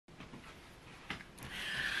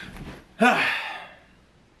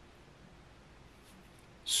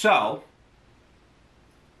So,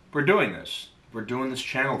 we're doing this. We're doing this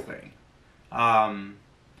channel thing. Thought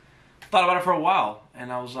about it for a while,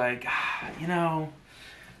 and I was like, you know,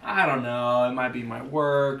 I don't know. It might be my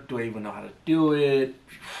work. Do I even know how to do it?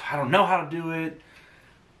 I don't know how to do it.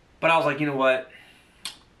 But I was like, you know what?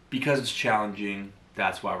 Because it's challenging,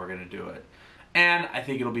 that's why we're going to do it. And I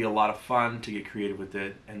think it'll be a lot of fun to get creative with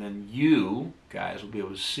it. And then you guys will be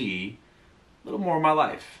able to see a little more of my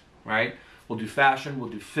life, right? We'll do fashion, we'll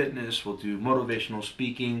do fitness, we'll do motivational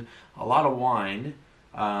speaking, a lot of wine,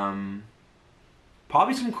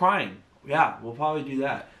 probably some crying. Yeah, we'll probably do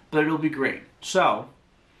that. But it'll be great. So,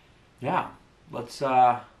 yeah, let's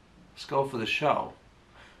go for the show.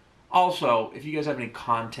 Also, if you guys have any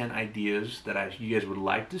content ideas that you guys would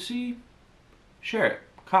like to see, share it,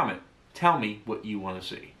 comment, tell me what you want to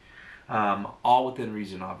see. All within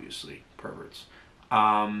reason, obviously, perverts.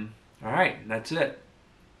 All right, that's it.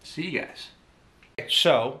 See you guys.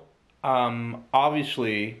 So,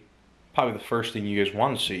 obviously, probably the first thing you guys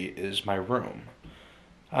want to see is my room.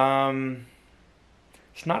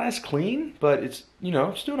 It's not as clean, but it's, you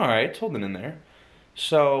know, it's doing all right. It's holding in there.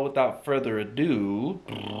 So, without further ado,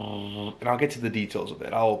 and I'll get to the details of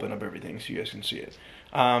it. I'll open up everything so you guys can see it.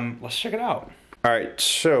 Let's check it out. All right,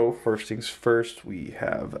 so first things first, we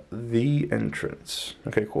have the entrance.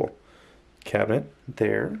 Okay, cool. Cabinet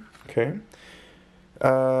there, okay.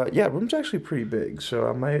 Yeah, room's actually pretty big, so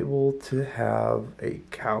I'm able to have a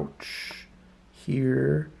couch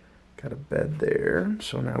here, got a bed there.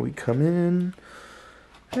 So now we come in,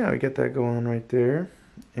 yeah, we get that going right there.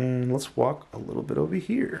 And let's walk a little bit over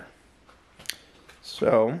here.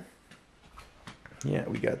 So, yeah,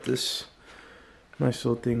 we got this nice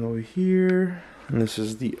little thing over here. And this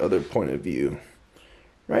is the other point of view,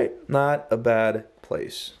 right? Not a bad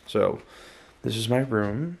place. So, this is my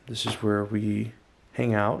room. This is where we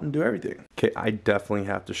hang out and do everything. Okay, I definitely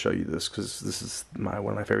have to show you this because this is one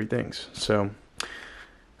of my favorite things. So,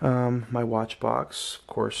 my watch box, of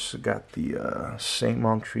course, got the St.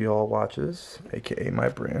 Montreal watches, aka my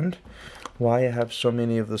brand. Why I have so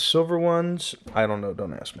many of the silver ones, I don't know,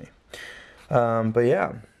 don't ask me. But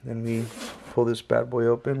yeah, then we pull this bad boy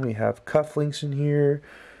open. We have cufflinks in here,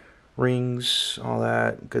 rings, all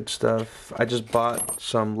that good stuff. I just bought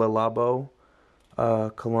some Le Labo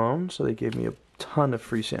cologne, so they gave me a ton of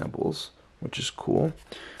free samples, which is cool.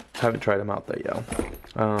 Haven't tried them out that yet.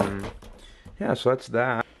 Yeah, so that's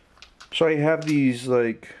that. So I have these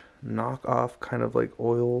like knockoff kind of like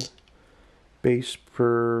oil based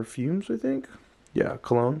perfumes, I think. Yeah,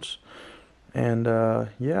 colognes. And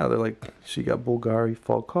yeah, they're like, so you got Bulgari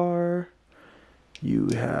Falkar. You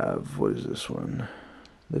have, what is this one?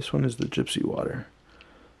 This one is the Gypsy Water.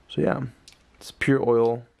 So yeah, it's pure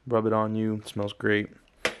oil. Rub it on you. It smells great.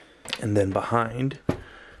 And then behind,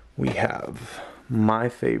 we have my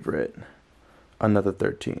favorite, Another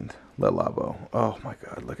 13th, Le Labo. Oh my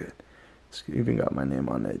God, look at it. It's even got my name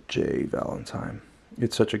on it, J. Valentine.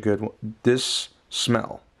 It's such a good one. This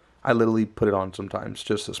smell, I literally put it on sometimes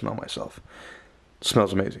just to smell myself. It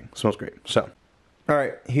smells amazing. It smells great. So, all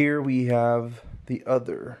right, here we have the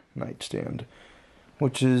other nightstand,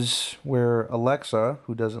 which is where Alexa,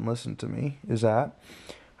 who doesn't listen to me, is at.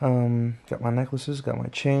 Got my necklaces, got my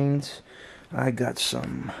chains. I got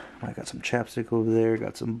some chapstick over there,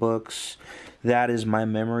 got some books. That is my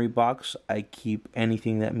memory box. I keep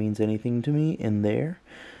anything that means anything to me in there.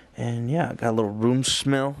 And yeah, got a little room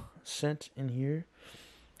smell scent in here.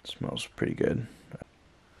 It smells pretty good.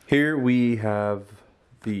 Here we have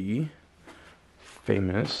the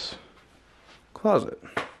famous closet.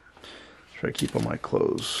 Try to keep all my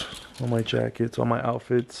clothes, all my jackets, all my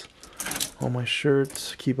outfits, all my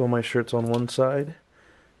shirts. Keep all my shirts on one side,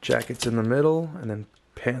 jackets in the middle, and then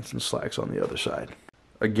pants and slacks on the other side.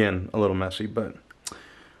 Again, a little messy, but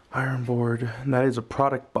iron board. That is a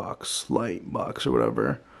product box, light box or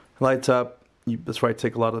whatever. Lights up. That's where I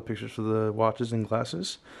take a lot of the pictures for the watches and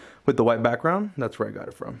glasses. With the white background, that's where I got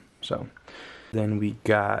it from. So, then we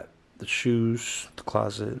got the shoes, the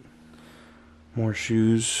closet, more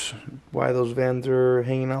shoes. Why those Vans are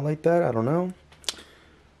hanging out like that, I don't know.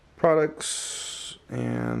 Products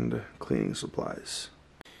and cleaning supplies.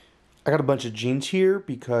 I got a bunch of jeans here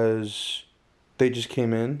because they just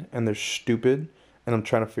came in and they're stupid, and I'm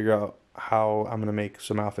trying to figure out how I'm gonna make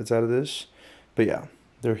some outfits out of this. But yeah,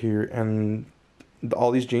 they're here, and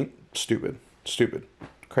all these jeans, stupid,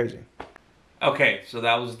 crazy. Okay, so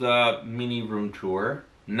that was the mini room tour.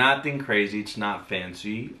 Nothing crazy, it's not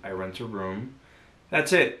fancy. I rent a room.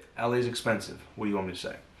 That's it. LA's expensive. What do you want me to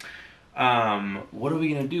say? What are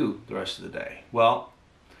we gonna do the rest of the day? Well,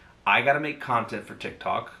 I gotta make content for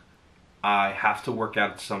TikTok. I have to work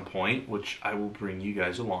out at some point, which I will bring you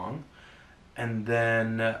guys along. And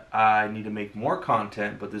then I need to make more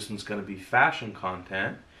content, but this one's gonna be fashion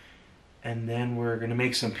content. And then we're gonna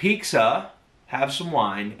make some pizza, have some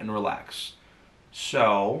wine, and relax.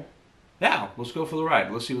 So, yeah, let's go for the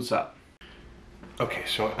ride. Let's see what's up. Okay,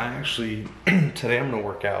 so I actually, today I'm gonna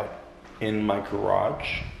work out in my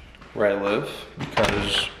garage where I live,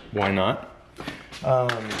 because why not?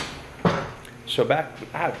 So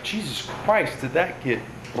Jesus Christ, did that get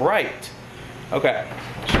bright? Okay,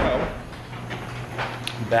 so,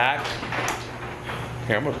 back,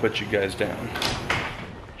 here, I'm gonna put you guys down.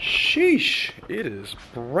 Sheesh, it is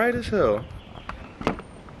bright as hell.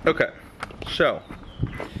 Okay, so,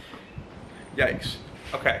 yikes.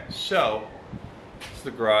 Okay, so, it's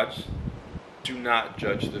the garage. Do not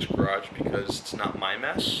judge this garage because it's not my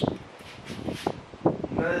mess.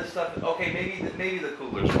 None of this stuff, okay, maybe the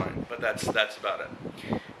cooler's fine, but that's about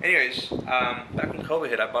it. Anyways, back when COVID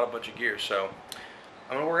hit, I bought a bunch of gear, so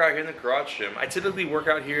I'm gonna work out here in the garage gym. I typically work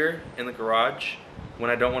out here in the garage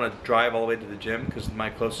when I don't want to drive all the way to the gym, because my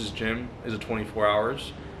closest gym is a 24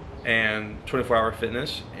 hours and 24-hour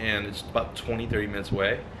fitness, and it's about 20-30 minutes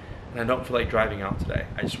away, and I don't feel like driving out today.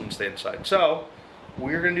 I just want to stay inside. So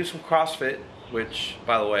we're gonna do some CrossFit, which,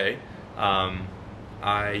 by the way,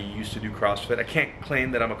 I used to do CrossFit. I can't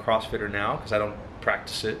claim that I'm a CrossFitter now because I don't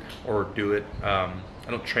practice it or do it. I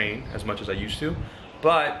don't train as much as I used to,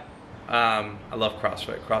 but I love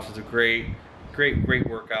CrossFit. CrossFit's a great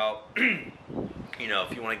workout. You know,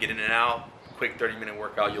 if you want to get in and out, quick 30-minute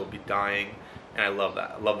workout, you'll be dying, and I love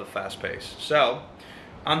that. I love the fast pace. So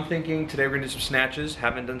I'm thinking today we're gonna do some snatches.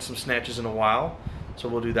 Haven't done some snatches in a while, so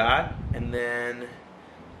we'll do that, and then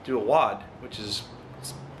do a WOD, which is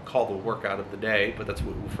called the workout of the day, but that's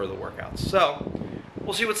for the workouts. So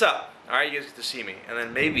we'll see what's up. All right, you guys get to see me, and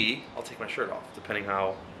then maybe I'll take my shirt off, depending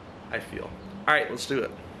how I feel. All right, let's do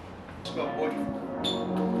it. Let's go, boy.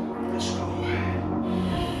 Let's go.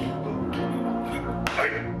 All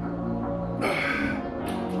right.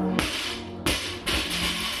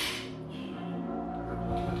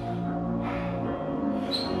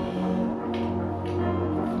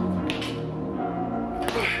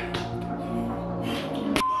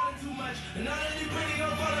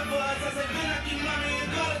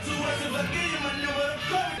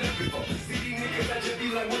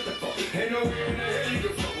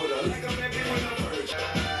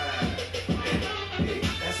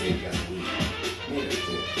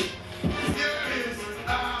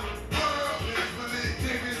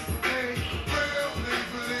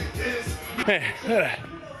 Man,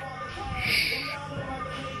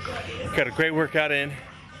 got a great workout in.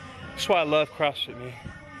 That's why I love CrossFit, man.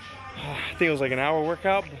 I think it was like an hour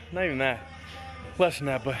workout, but not even that. Less than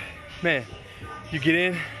that, but man, you get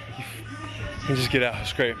in, you just get out.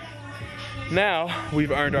 It's great. Now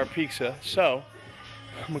we've earned our pizza, so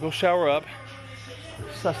I'm gonna go shower up.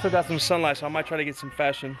 So I still got some sunlight, so I might try to get some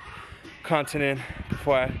fashion content in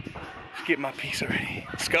before I get my pizza ready.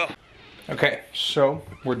 Let's go. Okay, so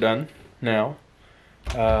we're done now.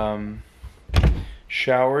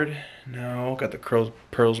 Showered. Now got the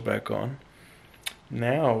pearls back on.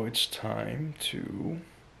 Now it's time to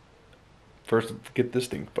first get this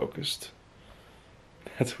thing focused.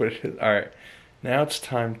 That's what it is. All right. Now it's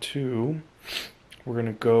time to, we're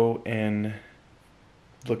gonna go and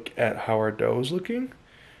look at how our dough is looking,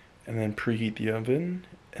 and then preheat the oven,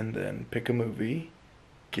 and then pick a movie,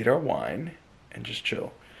 get our wine, and just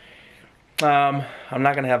chill. I'm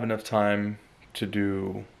not gonna have enough time to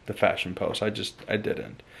do the fashion post. I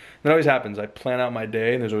didn't. That always happens. I plan out my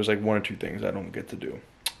day, and there's always like one or two things I don't get to do.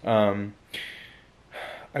 I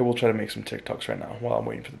will try to make some TikToks right now while I'm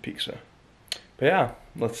waiting for the pizza. But yeah,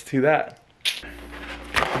 let's do that.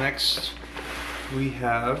 Next, we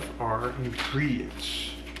have our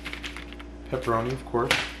ingredients. Pepperoni, of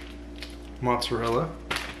course. Mozzarella.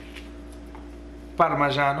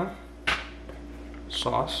 Parmigiano.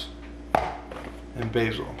 Sauce. And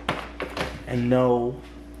basil. And no,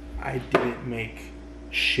 I didn't make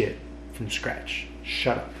shit from scratch.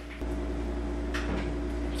 Shut up.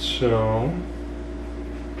 So,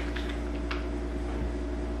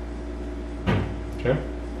 okay,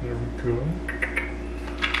 there we go.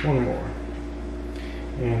 One more.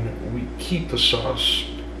 And we keep the sauce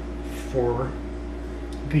for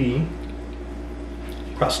the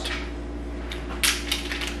crust.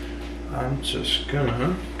 I'm just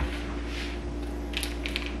gonna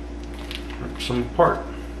rip some apart.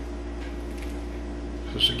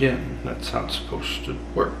 Because again, that's how it's supposed to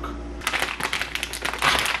work.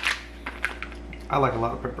 I like a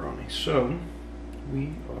lot of pepperoni, so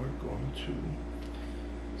we are going to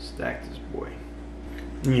stack this boy.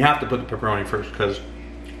 And you have to put the pepperoni first because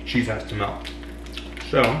cheese has to melt.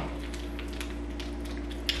 So,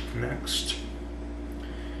 next,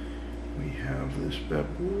 we have this bad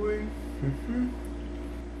boy.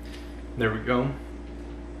 There we go.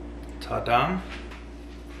 Ta-da.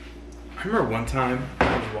 I remember one time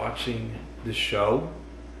I was watching this show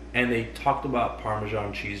and they talked about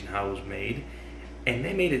Parmesan cheese and how it was made, and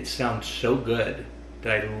they made it sound so good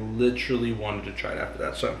that I literally wanted to try it after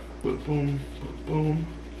that. So, boom, boom, boom,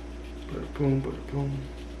 boom, boom, boom.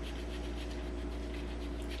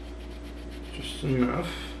 Just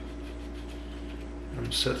enough. I'm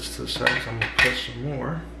gonna set this to the side because I'm gonna put some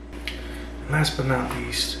more. Last but not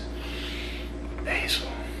least, basil.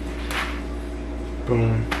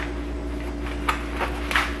 Boom.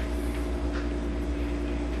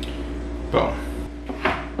 Boom.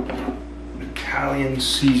 Italian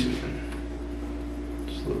seasoning.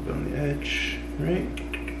 Just a little bit on the edge, right?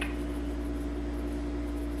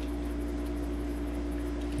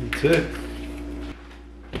 That's it.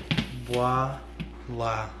 Voila.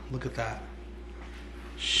 Look at that.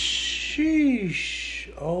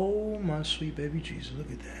 Sheesh. Oh my sweet baby Jesus, look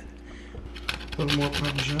at that. A little more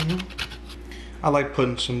Parmigiano. I like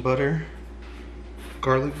putting some butter,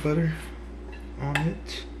 garlic butter on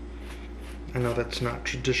it. I know that's not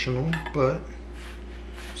traditional, but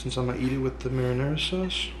since I'm gonna eat it with the marinara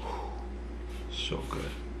sauce, so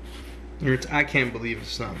good. I can't believe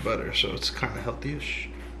it's not butter, so it's kind of healthy-ish.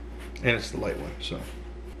 And it's the light one, so.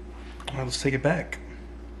 All right, let's take it back.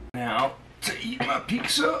 Now, to eat my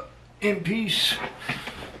pizza in peace.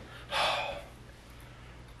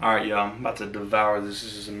 All right, y'all, I'm about to devour this.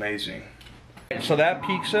 This is amazing. So that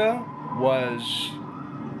pizza was,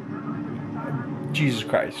 Jesus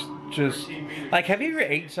Christ. Just, like, have you ever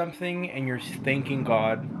ate something and you're thanking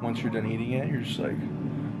God once you're done eating it? You're just like,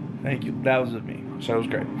 thank you. That was me. So it was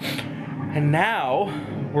great. And now,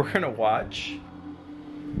 we're gonna watch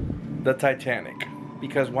the Titanic.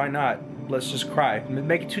 Because why not? Let's just cry.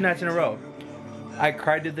 Make it 2 nights in a row. I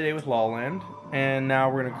cried the other day with La La Land, and now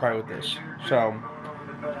we're gonna cry with this. So,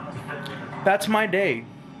 that's my day.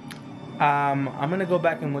 I'm gonna go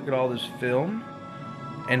back and look at all this film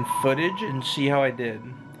and footage and see how I did.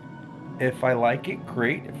 If I like it,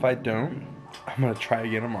 great. If I don't, I'm gonna try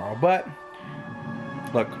again tomorrow. But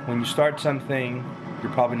look, when you start something,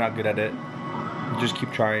 you're probably not good at it. You just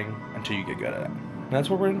keep trying until you get good at it. And that's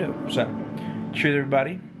what we're gonna do. So, cheers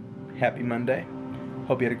everybody. Happy Monday.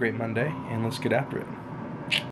 Hope you had a great Monday, and let's get after it.